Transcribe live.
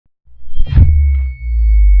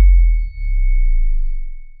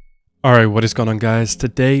Alright, what is going on, guys?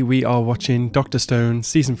 Today we are watching Dr. Stone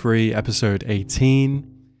Season 3 Episode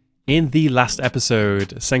 18. In the last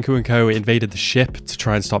episode, Senku and Co invaded the ship to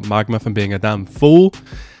try and stop Magma from being a damn fool.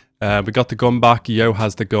 We got the gun back. Yo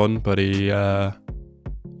has the gun, but he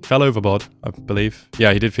fell overboard, I believe.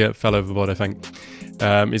 Yeah, he did fell overboard, I think.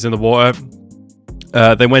 He's in the water.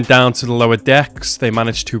 They went down to the lower decks. They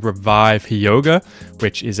managed to revive Hyoga,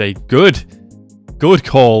 which is a good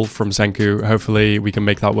call from Senku. Hopefully we can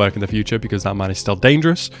make that work in the future because that man is still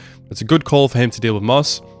dangerous. It's a good call for him to deal with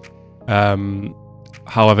Moz.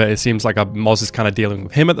 However, it seems like Moz is kind of dealing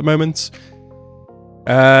with him at the moment.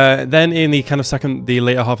 Then in the kind of the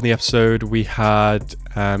later half of the episode, we had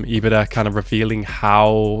Ibida kind of revealing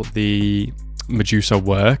how the Medusa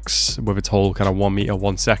works with its whole kind of 1 meter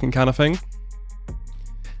 1 second kind of thing.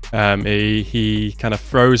 He kind of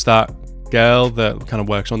throws that girl that kind of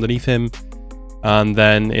works underneath him. And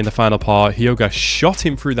then in the final part, Hyoga shot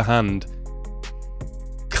him through the hand.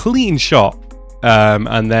 Clean shot.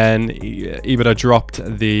 And then Ibida dropped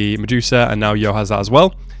the Medusa, and now Yo has that as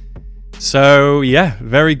well. So yeah,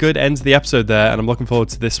 very good end to the episode there, and I'm looking forward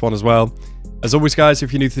to this one as well. As always, guys,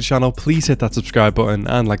 if you're new to the channel, please hit that subscribe button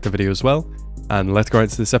and like the video as well. And let's go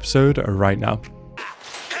into this episode right now.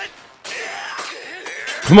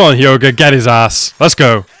 Come on, Hyoga, get his ass. Let's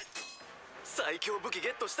go.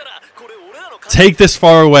 Take this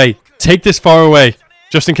far away. Take this far away.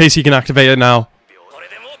 Just in case he can activate it now.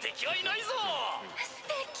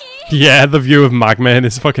 Yeah, the view of Magma in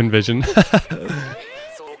his fucking vision.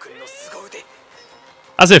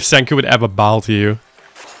 As if Senku would ever bow to you.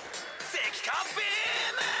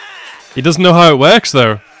 He doesn't know how it works,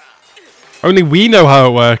 though. Only we know how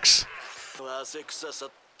it works.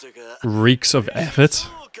 Reeks of effort.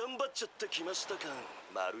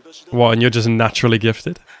 What, and you're just naturally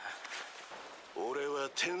gifted?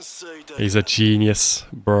 He's a genius,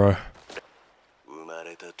 bro.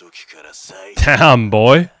 Damn,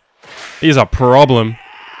 boy. He's a problem.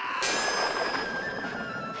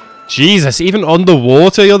 Jesus, even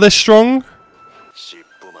underwater you're this strong?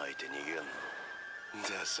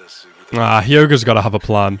 Ah, Hyoga's gotta have a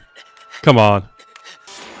plan. Come on.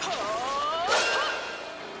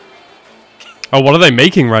 Oh, what are they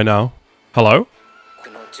making right now? Hello?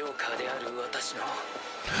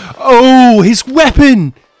 Oh, his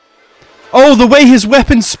weapon! Oh, the way his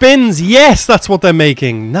weapon spins! Yes, that's what they're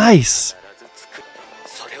making. Nice.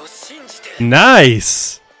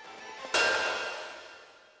 Nice.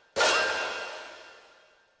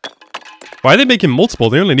 Why are they making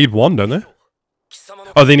multiple? They only need one, don't they?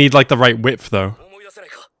 Oh, they need like the right width, though.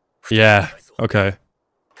 Yeah, okay.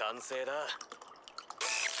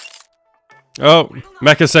 Oh,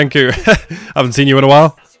 Mecha Senku. Haven't seen you in a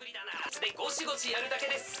while.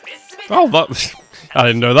 Oh, that... I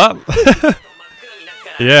didn't know that.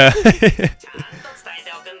 Yeah.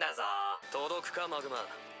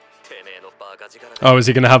 Oh, is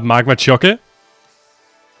he going to have Magma chuck it?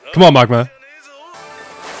 Come on, Magma.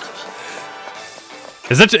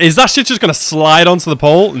 Is that shit just going to slide onto the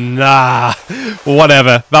pole? Nah.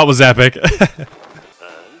 Whatever. That was epic.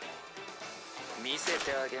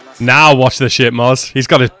 Now watch this shit, Moz. He's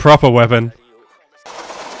got his proper weapon.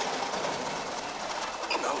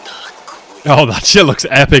 Oh, that shit looks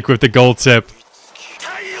epic with the gold tip.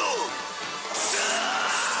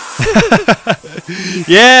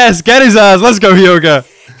 Yes, get his ass. Let's go, Hyoga.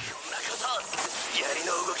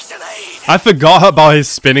 I forgot about his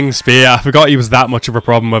spinning spear. I forgot he was that much of a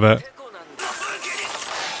problem with it.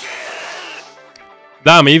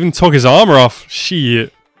 Damn, he even took his armor off.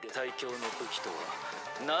 Shit.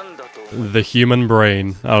 The human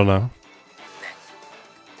brain. I don't know.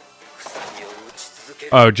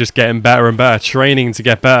 Oh, just getting better and better. Training to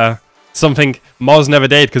get better. Something Moz never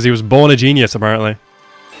did because he was born a genius, apparently.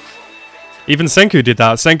 Even Senku did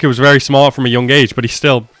that. Senku was very smart from a young age, but he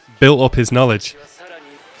still built up his knowledge.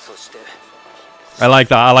 I like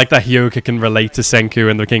that. I like that Hyoga can relate to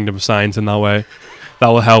Senku in the Kingdom of Science in that way. That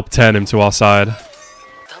will help turn him to our side.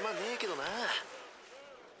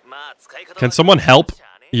 Can someone help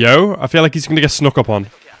Yo? I feel like he's going to get snuck up on.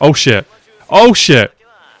 Oh, shit. Oh, shit.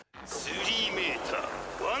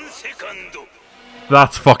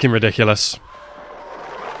 That's fucking ridiculous.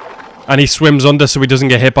 And he swims under so he doesn't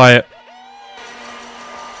get hit by it.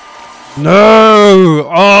 No!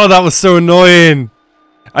 Oh, that was so annoying.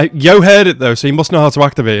 Yo heard it though, so he must know how to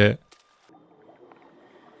activate it.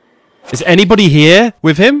 Is anybody here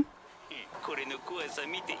with him?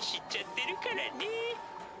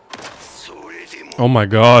 Oh my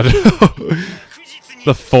god.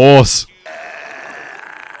 The force.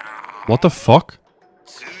 What the fuck?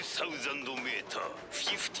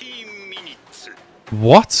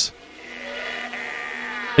 What?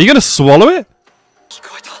 Are you gonna swallow it?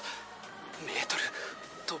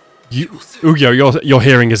 Ugo, your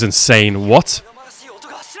hearing is insane. What?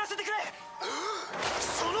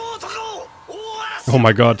 Oh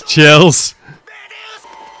my god, chills.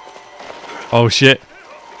 Oh shit.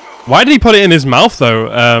 Why did he put it in his mouth though,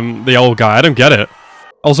 the old guy? I don't get it.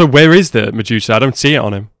 Also, where is the Medusa? I don't see it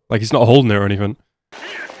on him. Like, he's not holding it or anything.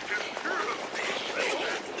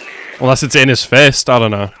 Unless it's in his fist, I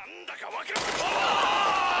don't know.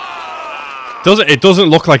 It doesn't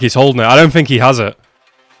look like he's holding it. I don't think he has it.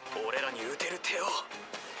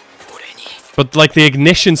 But like the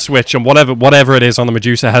ignition switch and whatever it is on the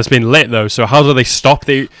Medusa has been lit though, so how do they stop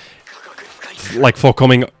the like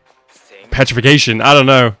forthcoming petrification? I don't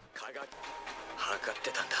know.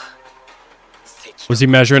 Was he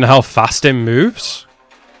measuring how fast it moves?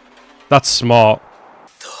 That's smart.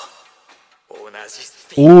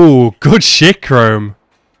 Ooh, good shit, Chrome.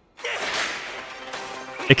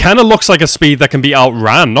 It kind of looks like a speed that can be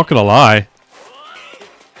outran, not gonna lie.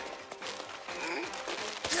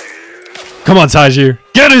 Come on, Taiju.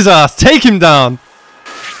 Get his ass. Take him down.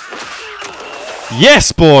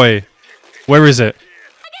 Yes, boy. Where is it?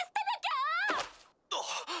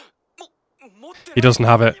 He doesn't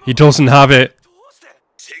have it. He doesn't have it.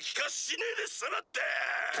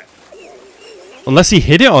 Unless he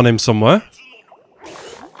hid it on him somewhere.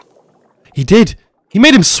 He did. He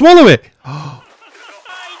made him swallow it.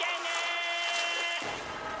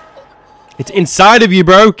 It's inside of you,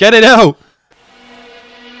 bro. Get it out.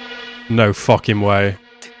 No fucking way.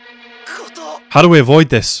 How do we avoid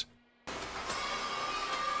this?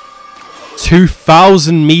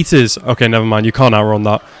 2,000 meters. Okay, never mind. You can't outrun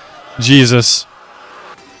that. Jesus.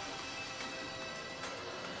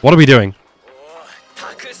 What are we doing?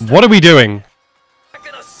 What are we doing?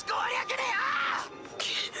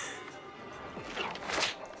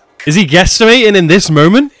 Is he guesstimating in this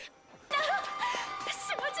moment?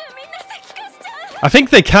 I think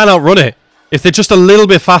they can outrun it. If they're just a little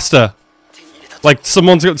bit faster. Like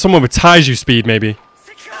someone with Taiju speed, maybe.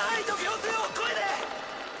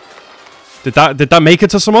 Did that make it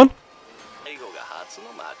to someone?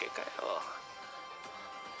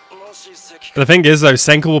 The thing is though,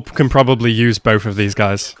 Senku can probably use both of these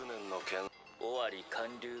guys.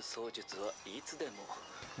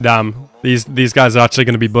 Damn, these guys are actually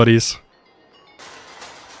going to be buddies.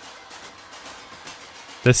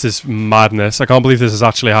 This is madness. I can't believe this is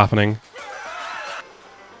actually happening.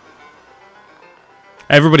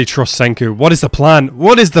 Everybody trusts Senku. What is the plan?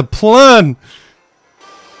 What is the plan?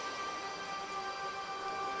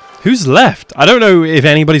 Who's left? I don't know if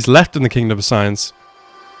anybody's left in the Kingdom of Science.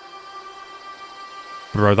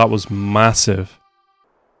 Bro, that was massive.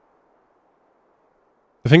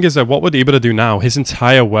 The thing is that what would Ibara do now? His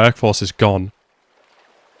entire workforce is gone.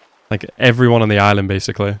 Like everyone on the island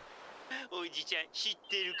basically.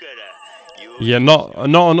 Yeah, not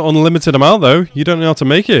an unlimited amount though. You don't know how to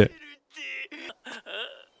make it.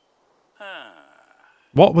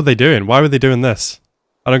 What were they doing? Why were they doing this?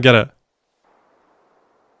 I don't get it.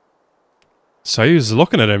 Soyu's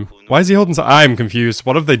looking at him. Why is he holding? I'm confused.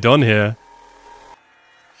 What have they done here?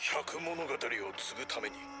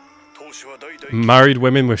 Married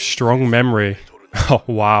women with strong memory. Oh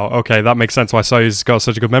wow. Okay, that makes sense why Soyu's got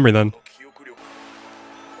such a good memory then.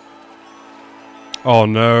 Oh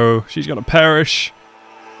no, she's gonna perish.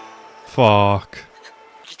 Fuck.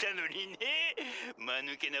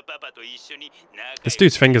 This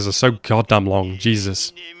dude's fingers are so goddamn long.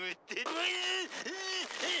 Jesus.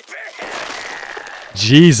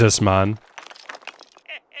 Jesus, man.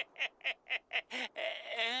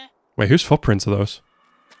 Wait, whose footprints are those?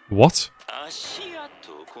 What?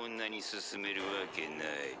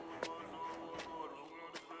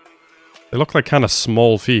 They look like kind of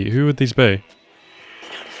small feet. Who would these be?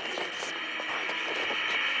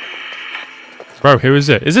 Bro, who is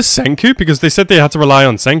it? Is this Senku? Because they said they had to rely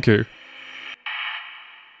on Senku.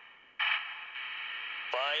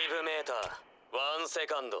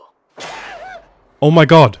 Oh my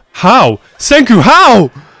god. How? Senku,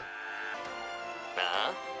 how?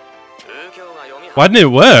 Why didn't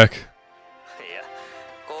it work?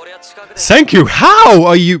 Senku, how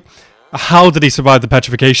are you? How did he survive the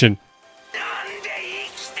petrification?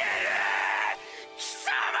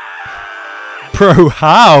 Bro,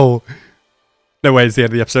 how? No way, it's the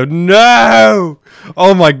end of the episode. No!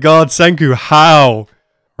 Oh my god, Senku, how?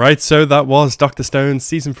 Right, so that was Dr. Stone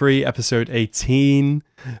Season 3, Episode 18.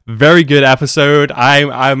 Very good episode.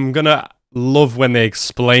 I'm gonna love when they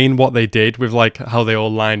explain what they did with like how they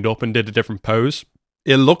all lined up and did a different pose.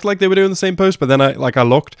 It looked like they were doing the same pose, but then I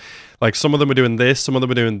looked, like some of them were doing this, some of them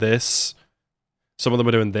were doing this, some of them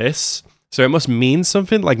were doing this. So it must mean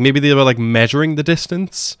something. Like maybe they were like measuring the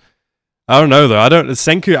distance. I don't know though. I don't know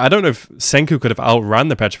if Senku could have outran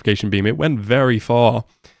the petrification beam. It went very far.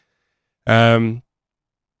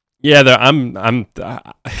 Yeah, though I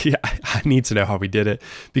need to know how he did it,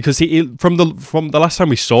 because from the last time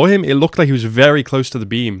we saw him, it looked like he was very close to the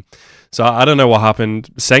beam. So I don't know what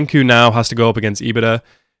happened. Senku now has to go up against Ibida.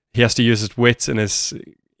 He has to use his wits and his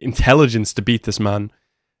intelligence to beat this man.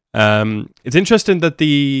 It's interesting that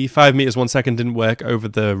the 5 meters 1 second didn't work over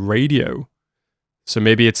the radio. So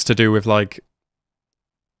maybe it's to do with like,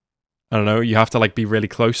 I don't know, you have to like be really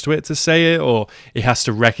close to it to say it, or it has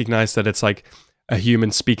to recognize that it's like a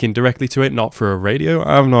human speaking directly to it, not through a radio.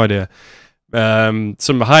 I have no idea.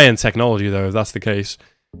 Some high-end technology though, if that's the case.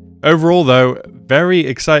 Overall though, very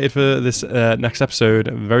excited for this next episode.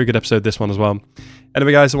 Very good episode, this one as well.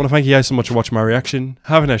 Anyway guys, I want to thank you guys so much for watching my reaction.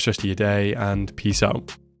 Have a nice rest of your day, and peace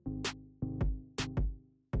out.